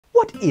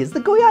What is the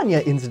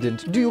Goiania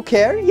Incident? Do you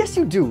care? Yes,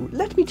 you do.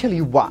 Let me tell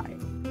you why.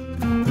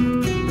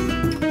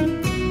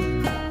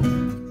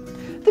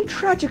 The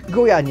tragic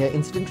Goiania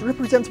incident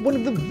represents one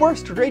of the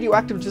worst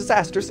radioactive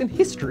disasters in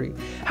history.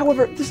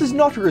 However, this is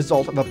not a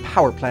result of a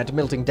power plant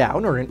melting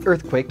down or an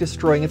earthquake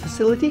destroying a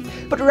facility,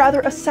 but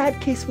rather a sad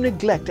case of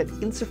neglect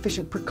and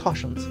insufficient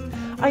precautions.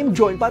 I am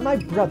joined by my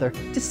brother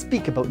to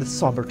speak about this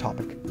somber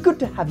topic. Good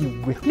to have you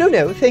with me.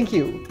 No, thank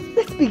you.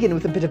 Let's begin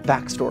with a bit of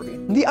backstory.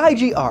 The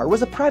IGR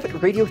was a private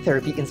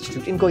radiotherapy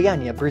institute in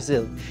Goiania,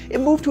 Brazil.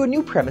 It moved to a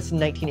new premise in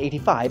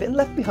 1985 and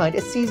left behind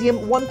a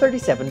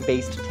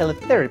caesium-137-based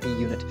tele-therapy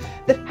unit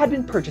that had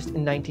been purchased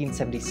in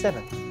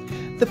 1977.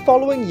 The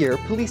following year,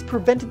 police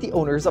prevented the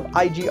owners of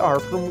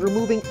IGR from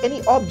removing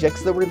any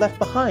objects that were left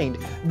behind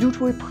due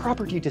to a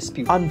property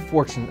dispute.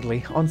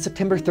 Unfortunately, on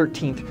September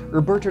 13th,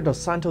 Roberto dos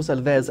Santos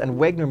Alves and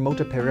Wagner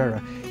Mota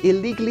Pereira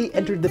illegally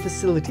entered the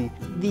facility.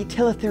 The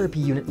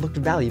teletherapy unit looked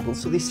valuable,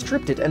 so they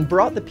stripped it and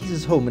brought the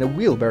pieces home in a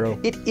wheelbarrow.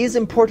 It is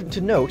important to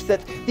note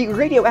that the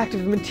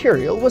radioactive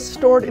material was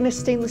stored in a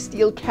stainless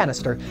steel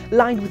canister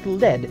lined with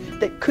lead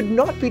that could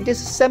not be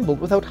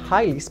disassembled without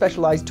highly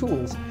specialized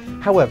tools.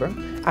 However,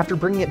 after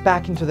bringing it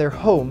back into their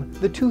home,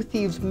 the two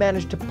thieves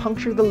managed to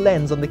puncture the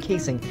lens on the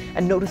casing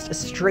and noticed a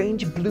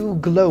strange blue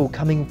glow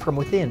coming from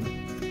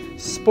within.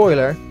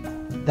 Spoiler,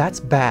 that's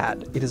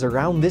bad. It is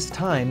around this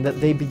time that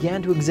they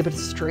began to exhibit a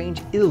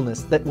strange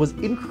illness that was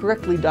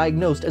incorrectly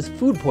diagnosed as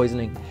food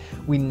poisoning.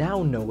 We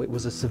now know it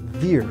was a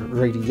severe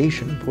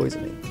radiation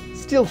poisoning.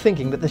 Still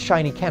thinking that the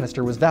shiny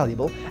canister was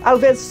valuable,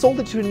 Alves sold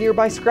it to a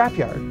nearby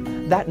scrapyard.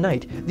 That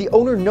night, the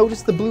owner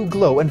noticed the blue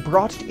glow and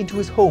brought it into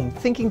his home,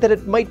 thinking that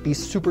it might be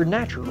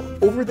supernatural.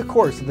 Over the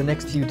course of the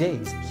next few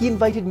days, he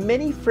invited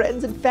many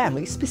friends and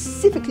family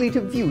specifically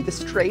to view the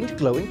strange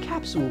glowing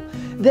capsule.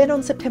 Then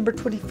on September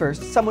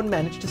 21st, someone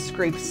managed to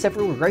scrape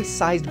several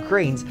rice-sized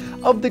grains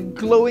of the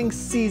glowing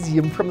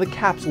caesium from the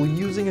capsule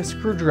using a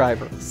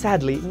screwdriver.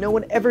 Sadly, no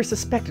one ever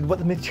suspected what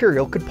the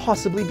material could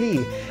possibly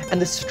be,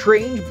 and the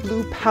strange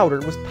blue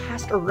powder was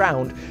passed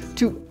around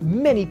to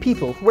many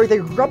people, where they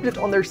rubbed it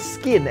on their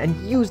skin and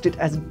used it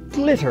as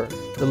glitter.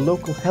 The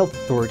local health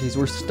authorities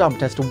were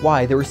stumped as to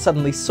why there were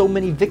suddenly so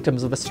many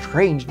victims of a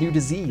strange new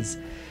disease.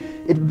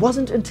 It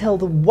wasn't until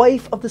the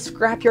wife of the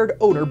scrapyard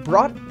owner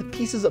brought the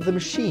pieces of the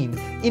machine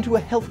into a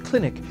health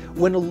clinic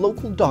when a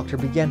local doctor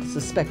began to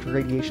suspect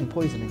radiation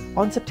poisoning.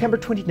 On September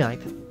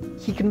 29th,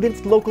 he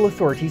convinced local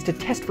authorities to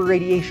test for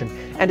radiation,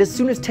 and as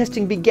soon as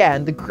testing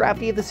began, the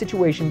gravity of the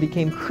situation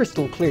became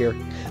crystal clear.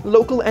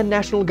 Local and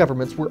national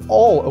governments were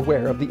all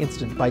aware of the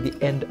incident by the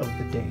end of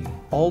the day.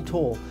 All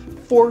told,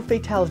 4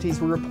 fatalities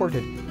were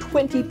reported,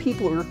 20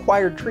 people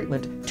required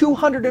treatment,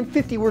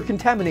 250 were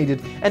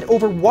contaminated, and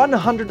over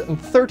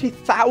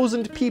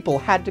 130,000 people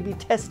had to be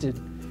tested.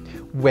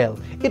 Well,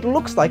 it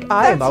looks like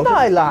I am out of... That's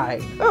my lie!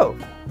 Oh,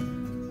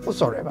 well,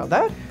 sorry about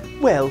that.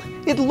 Well,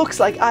 it looks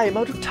like I am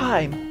out of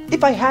time.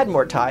 If I had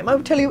more time, I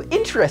would tell you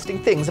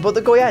interesting things about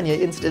the Goiania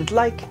incident,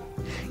 like...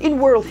 In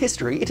world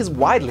history, it is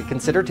widely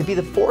considered to be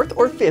the 4th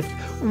or 5th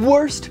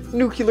worst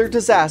nuclear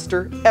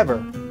disaster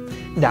ever.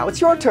 Now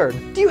it's your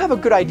turn. Do you have a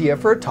good idea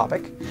for a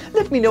topic?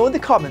 Let me know in the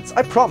comments.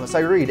 I promise I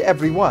read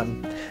every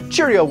one.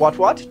 Cheerio,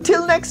 what?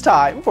 Till next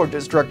time, for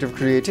destructive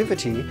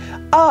creativity,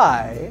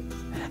 I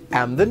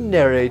am the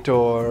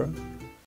narrator.